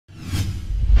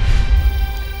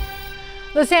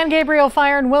The San Gabriel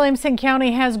fire in Williamson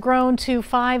County has grown to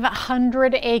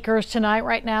 500 acres tonight.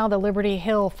 Right now, the Liberty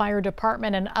Hill Fire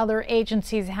Department and other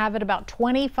agencies have it about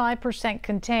 25%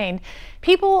 contained.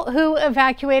 People who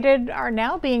evacuated are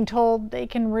now being told they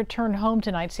can return home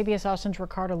tonight. CBS Austin's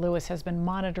Ricardo Lewis has been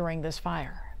monitoring this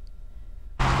fire.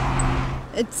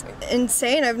 It's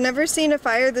insane. I've never seen a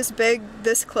fire this big,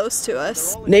 this close to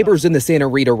us. Neighbors in the Santa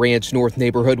Rita Ranch North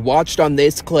neighborhood watched on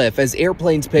this cliff as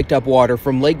airplanes picked up water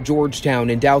from Lake Georgetown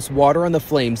and doused water on the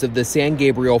flames of the San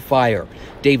Gabriel fire.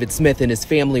 David Smith and his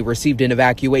family received an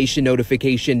evacuation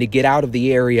notification to get out of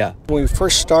the area. When we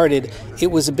first started, it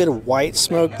was a bit of white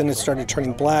smoke, then it started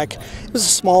turning black. It was a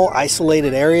small,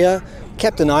 isolated area.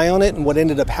 Kept an eye on it, and what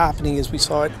ended up happening is we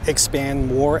saw it expand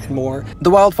more and more. The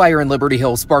wildfire in Liberty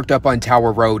Hill sparked up on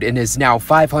Tower Road and is now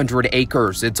 500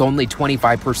 acres. It's only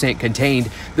 25% contained.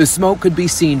 The smoke could be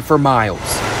seen for miles.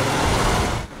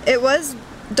 It was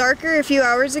darker a few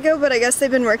hours ago, but I guess they've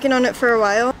been working on it for a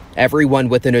while. Everyone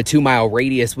within a 2-mile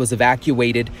radius was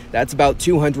evacuated. That's about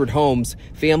 200 homes.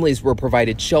 Families were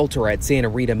provided shelter at Santa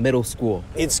Rita Middle School.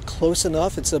 It's close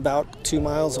enough. It's about 2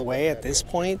 miles away at this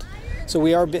point. So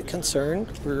we are a bit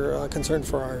concerned. We're concerned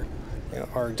for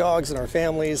our dogs and our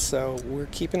families, so we're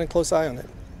keeping a close eye on it.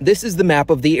 This is the map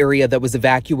of the area that was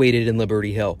evacuated in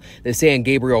Liberty Hill. The San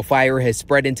Gabriel fire has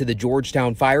spread into the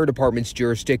Georgetown Fire Department's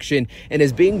jurisdiction and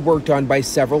is being worked on by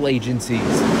several agencies.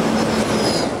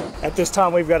 At this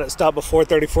time, we've got it stopped before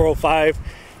 3405,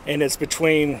 and it's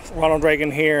between Ronald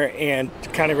Reagan here and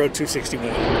County Road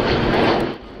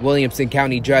 261. Williamson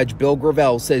County Judge Bill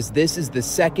Gravell says this is the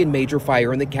second major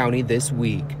fire in the county this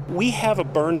week. We have a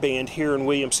burn ban here in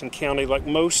Williamson County like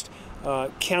most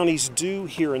counties do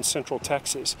here in Central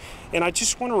Texas. And I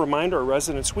just want to remind our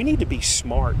residents, we need to be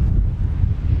smart.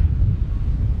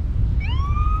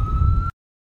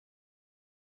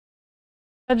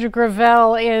 Judge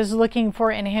Gravell is looking for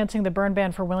enhancing the burn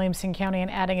ban for Williamson County and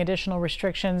adding additional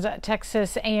restrictions.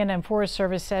 Texas A&M Forest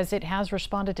Service says it has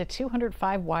responded to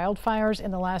 205 wildfires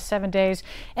in the last 7 days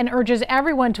and urges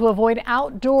everyone to avoid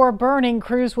outdoor burning.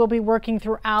 Crews will be working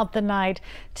throughout the night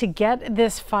to get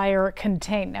this fire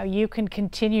contained. Now, you can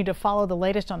continue to follow the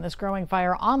latest on this growing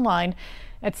fire online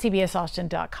at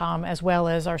cbsaustin.com, as well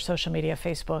as our social media,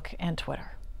 Facebook and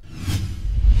Twitter.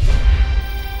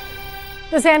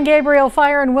 The San Gabriel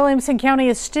fire in Williamson County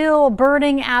is still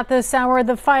burning at this hour.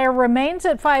 The fire remains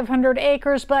at 500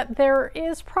 acres, but there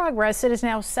is progress. It is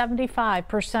now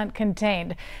 75%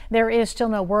 contained. There is still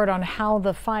no word on how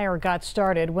the fire got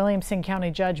started. Williamson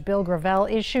County Judge Bill Gravell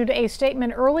issued a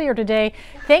statement earlier today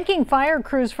thanking fire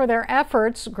crews for their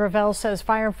efforts. Gravell says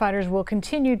firefighters will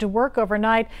continue to work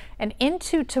overnight and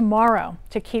into tomorrow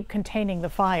to keep containing the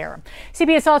fire.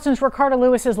 CBS Austin's Ricardo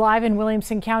Lewis is live in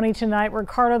Williamson County tonight.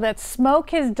 Ricardo, that smoke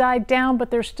has died down,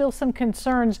 but there's still some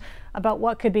concerns about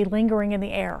what could be lingering in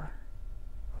the air.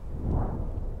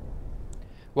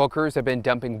 Well, crews have been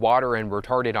dumping water and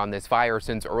retardant on this fire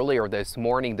since earlier this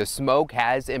morning. The smoke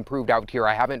has improved out here.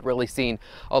 I haven't really seen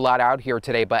a lot out here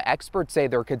today, but experts say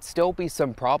there could still be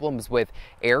some problems with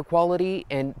air quality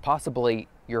and possibly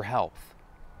your health.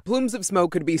 Plumes of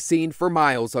smoke could be seen for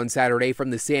miles on Saturday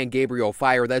from the San Gabriel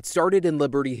fire that started in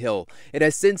Liberty Hill. It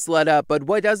has since let up, but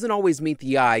what doesn't always meet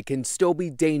the eye can still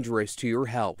be dangerous to your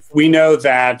health. We know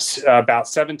that about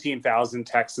 17,000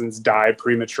 Texans die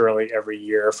prematurely every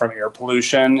year from air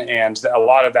pollution, and a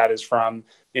lot of that is from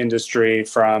industry,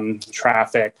 from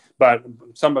traffic, but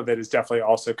some of it is definitely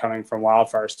also coming from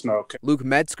wildfire smoke. Luke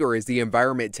Metzger is the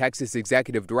Environment Texas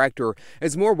Executive Director.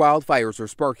 As more wildfires are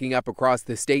sparking up across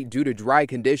the state due to dry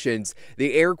conditions,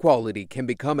 the air quality can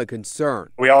become a concern.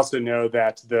 We also know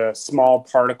that the small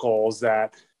particles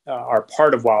that are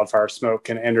part of wildfire smoke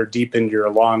can enter deep into your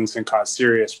lungs and cause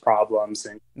serious problems.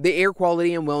 The air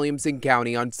quality in Williamson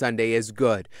County on Sunday is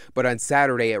good, but on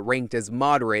Saturday it ranked as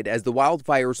moderate as the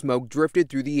wildfire smoke drifted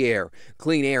through the air.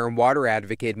 Clean air and water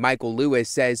advocate Michael Lewis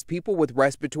says people with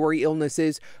respiratory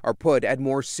illnesses are put at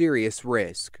more serious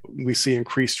risk. We see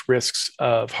increased risks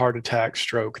of heart attack,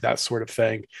 stroke, that sort of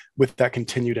thing with that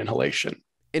continued inhalation.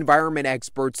 Environment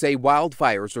experts say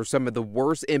wildfires are some of the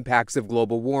worst impacts of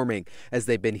global warming as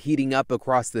they've been heating up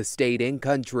across the state and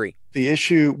country. The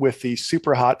issue with the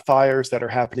super hot fires that are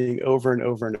happening over and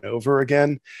over and over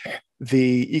again,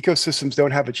 the ecosystems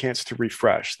don't have a chance to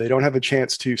refresh. They don't have a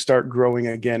chance to start growing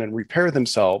again and repair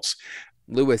themselves.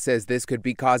 Lewis says this could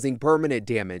be causing permanent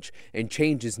damage and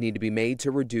changes need to be made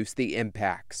to reduce the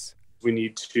impacts. We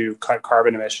need to cut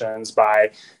carbon emissions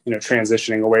by,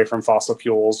 transitioning away from fossil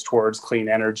fuels towards clean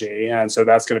energy. And so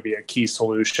that's going to be a key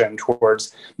solution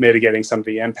towards mitigating some of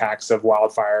the impacts of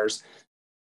wildfires.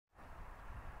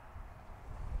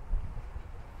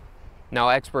 Now,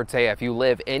 experts say if you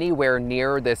live anywhere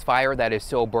near this fire that is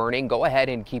still burning, go ahead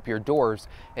and keep your doors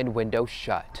and windows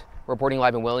shut. Reporting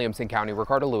live in Williamson County,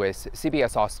 Ricardo Lewis,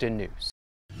 CBS Austin News.